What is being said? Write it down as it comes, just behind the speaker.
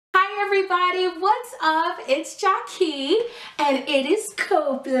everybody, what's up? It's Jacqui and it is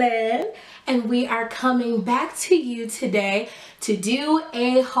Copeland, and we are coming back to you today to do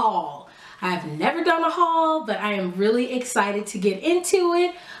a haul. I've never done a haul, but I am really excited to get into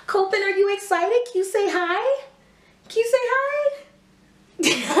it. Copeland, are you excited? Can you say hi? Can you say hi?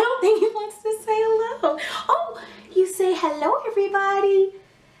 I don't think he wants to say hello. Oh, you say hello, everybody.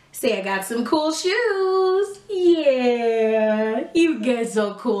 Say, I got some cool shoes. Yeah, you get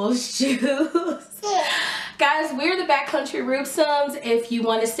some cool shoes. Guys, we're the Backcountry Rubsams. If you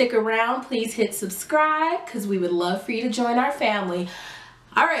want to stick around, please hit subscribe because we would love for you to join our family.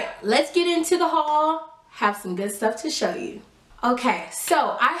 All right, let's get into the haul. Have some good stuff to show you. Okay,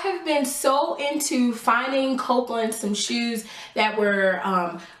 so I have been so into finding Copeland some shoes that were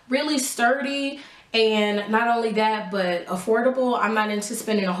really sturdy. And not only that, but affordable. I'm not into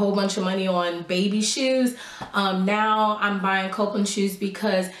spending a whole bunch of money on baby shoes. Now I'm buying Copeland shoes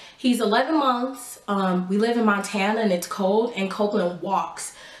because he's 11 months. We live in Montana and it's cold, and Copeland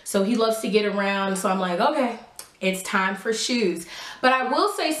walks. So he loves to get around. So I'm like, okay, it's time for shoes. But I will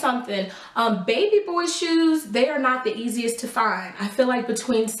say something, baby boy shoes, they are not the easiest to find. I feel like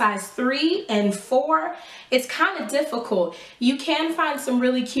between size 3 and 4, it's kind of difficult. You can find some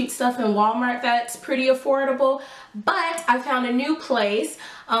really cute stuff in Walmart that's pretty affordable, but I found a new place.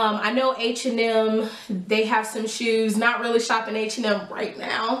 I know H&M, they have some shoes. Not really shopping H&M right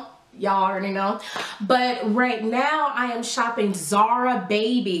now. Y'all already know. But right now I am shopping Zara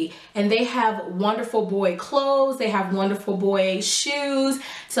Baby, and they have wonderful boy clothes. They have wonderful boy shoes.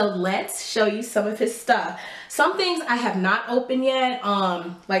 So let's show you some of his stuff. Some things I have not opened yet,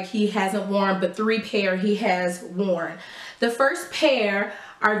 like he hasn't worn, but 3 pair he has worn. The first pair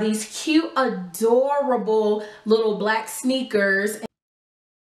are these cute, adorable little black sneakers.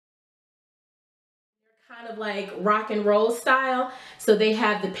 Kind of like rock and roll style. So they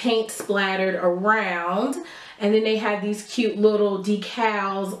have the paint splattered around, and then they have these cute little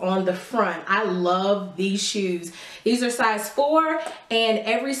decals on the front. I love these shoes. These are size 4, and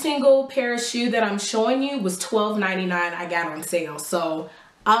every single pair of shoe that I'm showing you was $12.99 I got on sale. So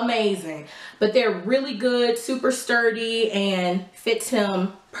amazing. But they're really good, super sturdy, and fits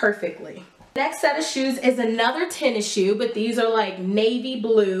him perfectly. Next set of shoes is another tennis shoe, but these are like navy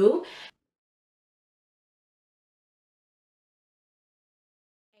blue.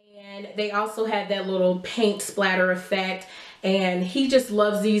 And they also have that little paint splatter effect, and he just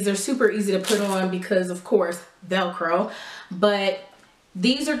loves these. They're super easy to put on because, of course, Velcro. But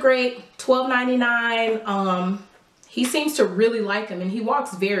these are great, $12.99. He seems to really like them, and he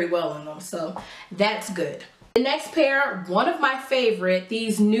walks very well in them, so that's good. The next pair, one of my favorite,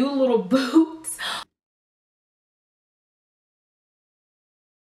 these new little boots.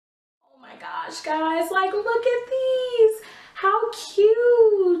 Oh my gosh, guys, like, look at these. How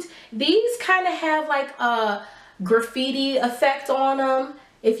cute. These kind of have like a graffiti effect on them,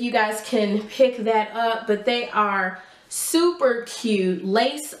 if you guys can pick that up, but they are super cute.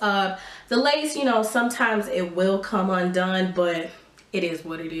 Lace up. The lace, you know, sometimes it will come undone, but it is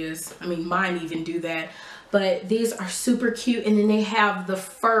what it is. I mean, mine even do that. But these are super cute, and then they have the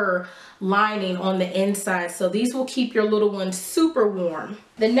fur lining on the inside, so these will keep your little ones super warm.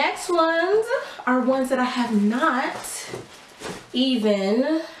 The next ones are ones that I have not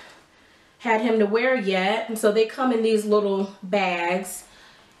even had him to wear yet, and so they come in these little bags,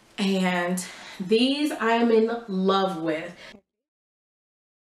 and these I am in love with.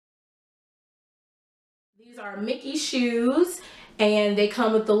 These are Mickey shoes, and they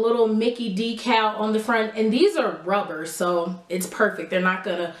come with the little Mickey decal on the front, and these are rubber, so it's perfect. They're not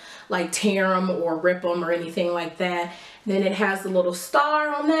gonna like tear them or rip them or anything like that. Then it has the little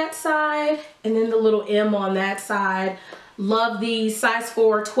star on that side, and then the little M on that side. Love these, size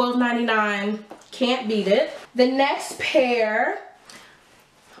 4, $12.99. Can't beat it. The next pair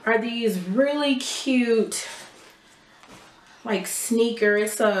are these really cute, like sneaker.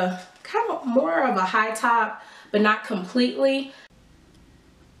 It's a kind of more of a high top, but not completely.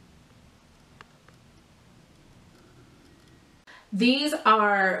 These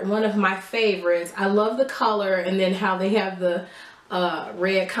are one of my favorites. I love the color, and then how they have the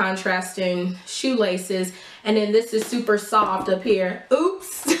red contrasting shoelaces, and then this is super soft up here.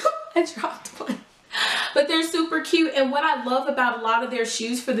 Oops, I dropped one. But they're super cute, and what I love about a lot of their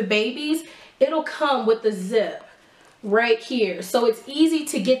shoes for the babies, it'll come with the zip right here, so it's easy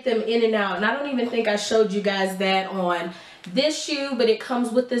to get them in and out. And I don't even think I showed you guys that on this shoe, but it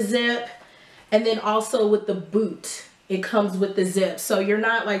comes with the zip, and then also with the boot. it comes with the zip. So you're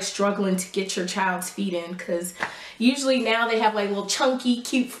not like struggling to get your child's feet in, because usually now they have like little chunky,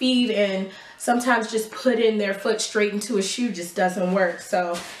 cute feet, and sometimes just putting their foot straight into a shoe just doesn't work.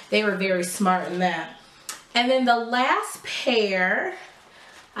 So they were very smart in that. And then the last pair,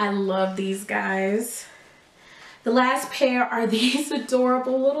 I love these guys. The last pair are these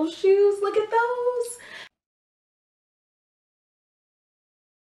adorable little shoes. Look at those.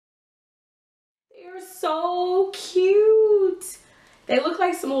 They're so cute. They look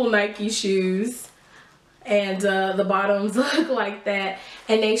like some little Nike shoes. And the bottoms look like that.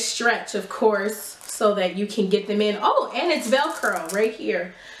 And they stretch, of course, so that you can get them in. Oh, and it's Velcro right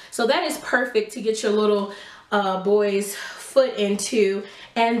here. So that is perfect to get your little boy's foot into.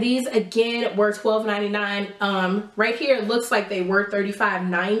 And these again were $12.99. Right here it looks like they were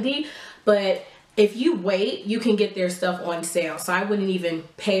 $35.90, but if you wait, you can get their stuff on sale. So I wouldn't even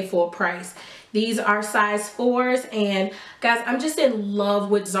pay full price. These are size 4s, and guys, I'm just in love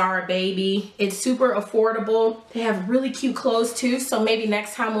with Zara Baby. It's super affordable. They have really cute clothes too, so maybe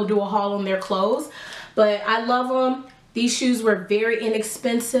next time we'll do a haul on their clothes. But I love them. These shoes were very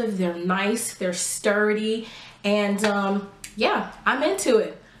inexpensive. They're nice, they're sturdy, and yeah, I'm into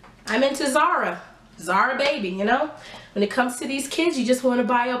it. I'm into Zara Baby, you know? When it comes to these kids, you just want to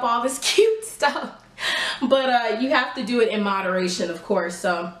buy up all this cute stuff. But you have to do it in moderation, of course.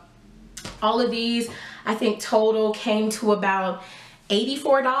 So all of these, I think total came to about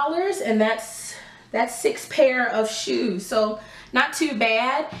 $84, and that's 6 pair of shoes. So not too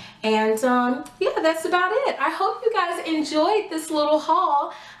bad. And yeah, that's about it. I hope you guys enjoyed this little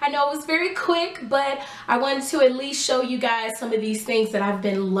haul. I know it was very quick, but I wanted to at least show you guys some of these things that I've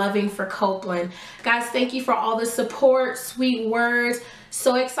been loving for Copeland. Guys, thank you for all the support, sweet words.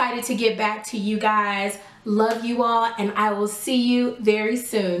 So excited to get back to you guys. Love you all, and I will see you very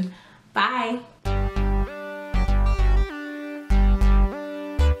soon. Bye.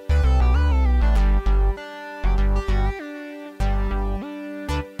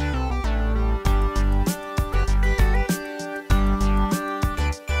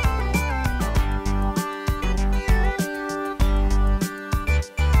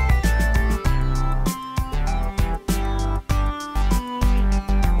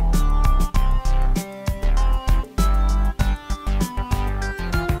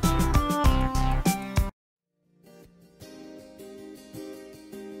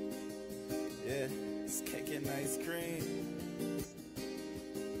 Yeah, it's cake and ice cream.